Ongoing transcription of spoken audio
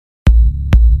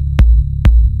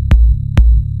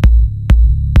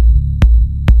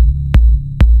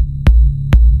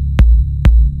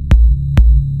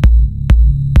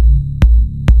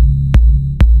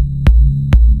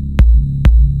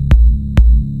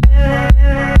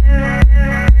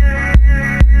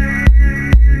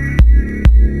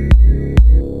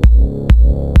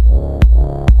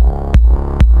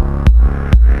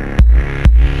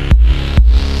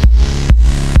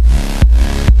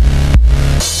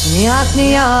New York, New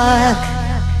York,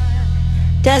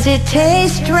 does it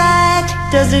taste right?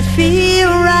 Does it feel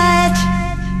right?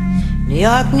 New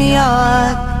York, New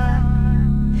York,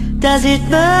 does it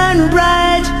burn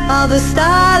bright? All the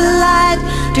starlight.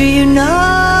 Do you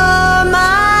know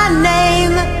my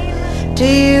name? Do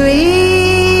you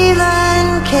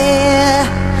even care?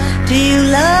 Do you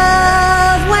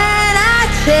love when I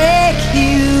take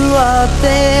you up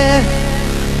there?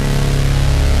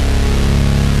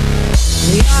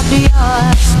 New York, New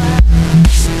York,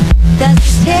 does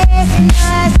it taste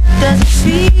nice? Does it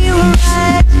feel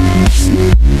right?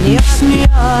 New York, New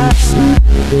York,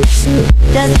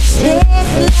 does it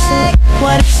taste like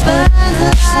what it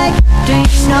burns like? Do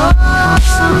you know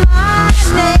my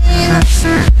name?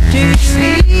 Do you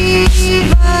even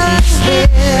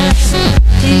care?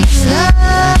 Do you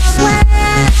love when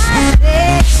I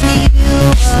take you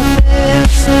up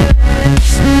there?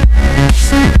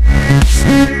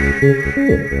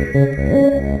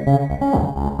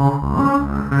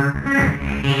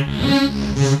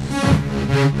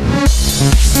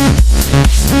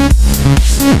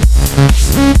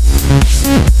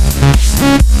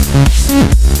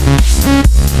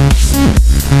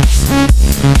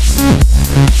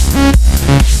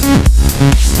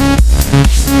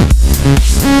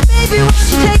 Baby, won't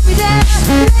you take me there?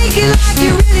 Make it like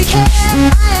you really care.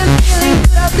 I am feeling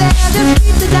good up there. Just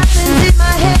keep the diamonds in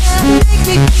my hair. Make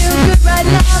me feel good right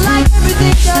now, like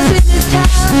everything does in this town.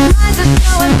 Lines of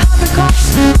snow and popping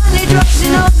corks, money drops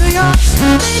in old New York.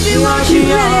 Baby, won't you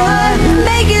really hurt?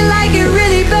 Make it like it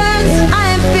really burns.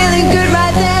 I am feeling good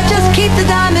right there. Just keep the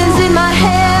diamonds in my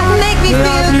hair. Make me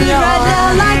feel good right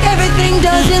now, like everything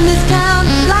does in this town.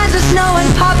 Lines of snow and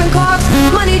popping corks,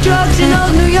 money drugs in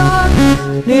old New York.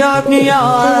 New York, New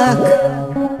York,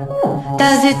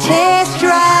 does it taste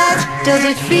right? Does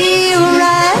it feel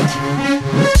right?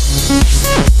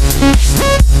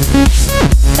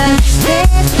 Does it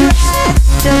taste right?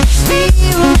 Does it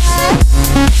feel right?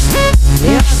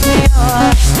 New York, New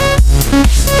York,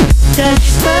 does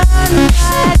it burn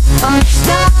right on the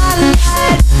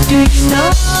starlight? Do you know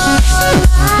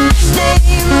my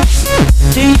name?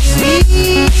 Do you even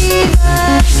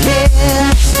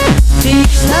care? Do you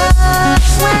love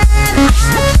when I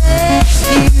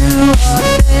take you up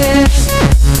there?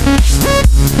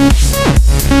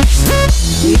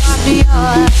 New York, New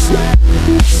York,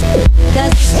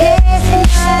 does it